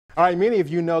All right, many of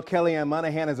you know Kellyanne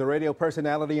Monahan as a radio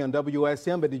personality on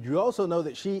WSM, but did you also know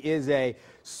that she is a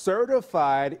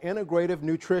certified integrative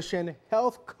nutrition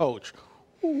health coach?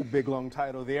 Ooh, big long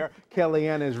title there.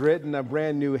 Kellyanne has written a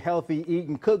brand new healthy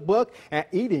eating cookbook, and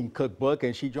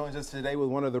she joins us today with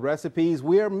one of the recipes.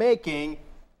 We are making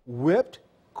whipped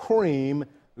cream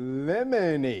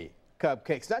lemony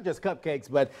cupcakes. Not just cupcakes,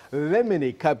 but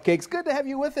lemony cupcakes. Good to have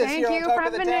you with us here on Talk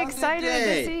of the Town today. Excited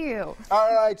to see you.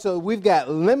 All right, so we've got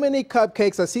lemony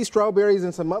cupcakes. I see strawberries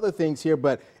and some other things here,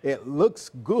 but it looks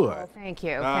good. Oh, thank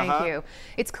you. Thank you.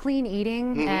 It's clean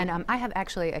eating, and I have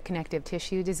actually a connective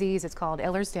tissue disease. It's called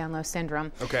Ehlers-Danlos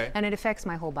syndrome, and it affects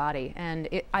my whole body. And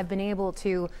I've been able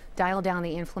to dial down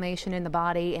the inflammation in the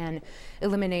body and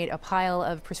eliminate a pile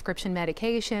of prescription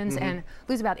medications and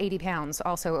lose about 80 pounds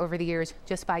also over the years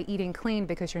just by eating clean,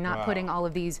 because you're not putting all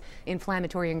of these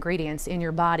inflammatory ingredients in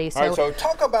your body. All right, so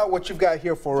talk about what you've got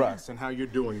here for us and how you're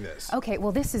doing this. Okay,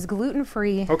 well, this is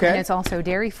gluten-free, and it's also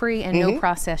dairy-free and no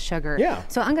processed sugar.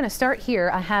 So I'm going to start here.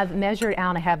 I have measured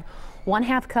out, I have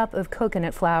 1/2 cup of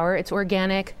coconut flour. It's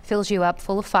organic, fills you up,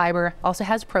 full of fiber, also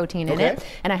has protein in it.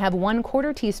 And I have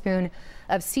 1/4 teaspoon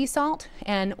of sea salt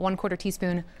and 1/4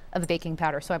 teaspoon of baking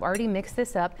powder. So I've already mixed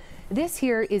this up. This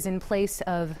here is in place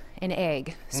of an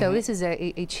egg. So this is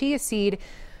a chia seed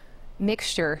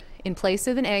mixture in place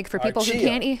of an egg for people who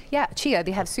can't eat. Yeah, chia,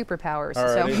 they have superpowers.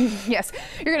 So yes,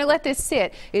 you're gonna let this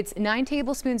sit. It's 9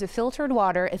 tablespoons of filtered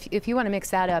water. If you want to mix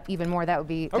that up even more, that would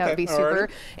be super.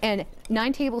 And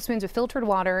 9 tablespoons of filtered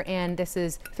water, and this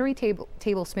is 3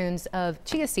 tablespoons of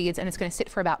chia seeds, and it's gonna sit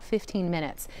for about 15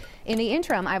 minutes. In the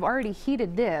interim, I've already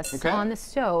heated this on the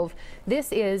stove.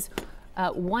 This is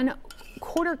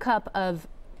 1/4 cup of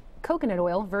coconut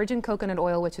oil, virgin coconut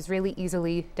oil, which is really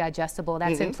easily digestible.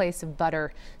 That's in place of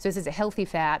butter. So this is a healthy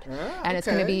fat, and it's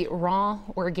going to be raw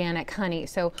organic honey.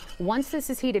 So once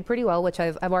this is heated pretty well, which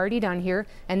I've already done here,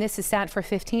 and this is sat for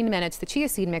 15 minutes, the chia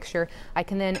seed mixture, I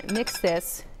can then mix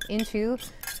this into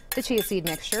the chia seed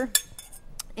mixture.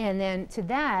 And then to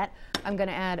that, I'm going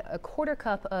to add 1/4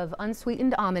 cup of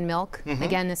unsweetened almond milk.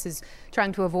 Again, this is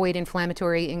trying to avoid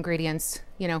inflammatory ingredients,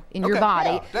 you know, in your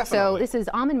body. So this is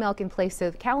almond milk in place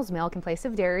of cow's milk in place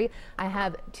of dairy. I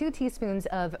have 2 teaspoons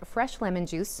of fresh lemon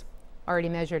juice, already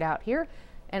measured out here.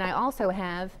 And I also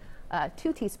have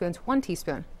 2 teaspoons, 1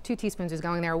 teaspoon, 2 teaspoons is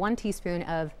going there, 1 teaspoon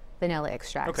of vanilla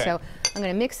extract. So I'm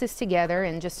going to mix this together,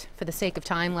 and just for the sake of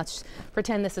time, let's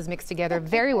pretend this is mixed together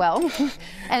very well.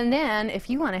 And then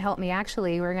if you want to help me,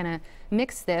 actually, we're going to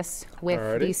mix this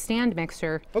with the stand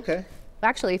mixer.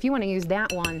 Actually, if you want to use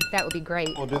that one, that would be great.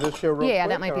 We'll do this here real quick. Yeah,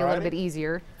 that might be a little bit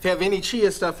easier. If you have any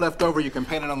chia stuff left over, you can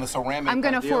paint it on the ceramic. I'm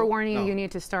going to forewarn you, you need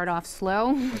to start off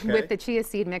slow with the chia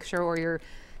seed mixture, or your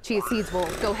chia seeds will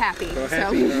go happy.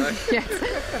 So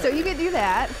you can do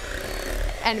that.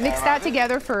 And mix that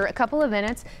together for a couple of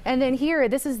minutes. And then here,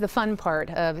 this is the fun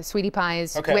part of Sweetie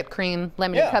Pie's whipped cream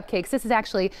lemony cupcakes. This is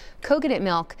actually coconut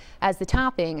milk as the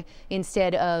topping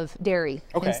instead of dairy,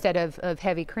 instead of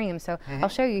heavy cream. So I'll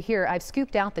show you here. I've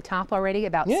scooped out the top already,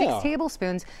 about 6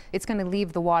 tablespoons. It's going to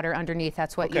leave the water underneath.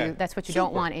 That's what you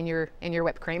don't want in your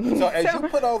whipped cream. So as you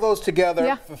put all those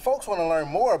together, if folks want to learn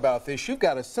more about this, you've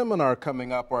got a seminar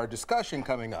coming up or a discussion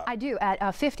coming up. I do,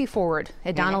 at 50 Forward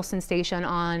at Donaldson Station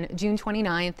on June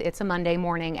 29th. It's a Monday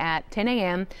morning at 10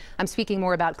 a.m. I'm speaking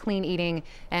more about clean eating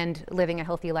and living a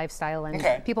healthy lifestyle.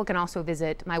 And people can also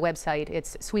visit my website.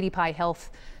 It's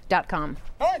sweetiepiehealth.com.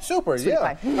 All right, super.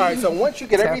 All right, so once you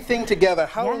get everything together,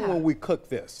 how long will we cook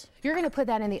this? You're going to put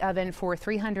that in the oven for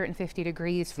 350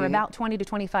 degrees for about 20 to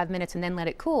 25 minutes, and then let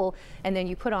it cool. And then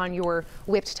you put on your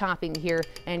whipped topping here,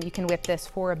 and you can whip this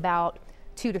for about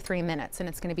 2 to 3 minutes, and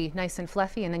it's going to be nice and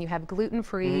fluffy. And then you have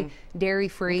gluten-free,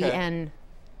 dairy-free, and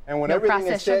when everything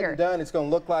is said and done, it's going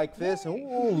to look like this.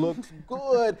 Ooh, looks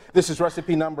good. This is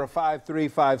recipe number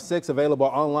 5356, available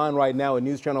online right now at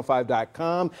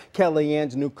newschannel5.com.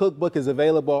 Kellyanne's new cookbook is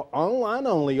available online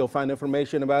only. You'll find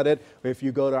information about it if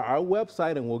you go to our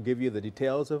website, and we'll give you the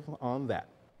details on that.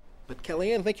 But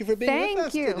Kellyanne, thank you for being with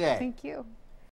us today. Thank you.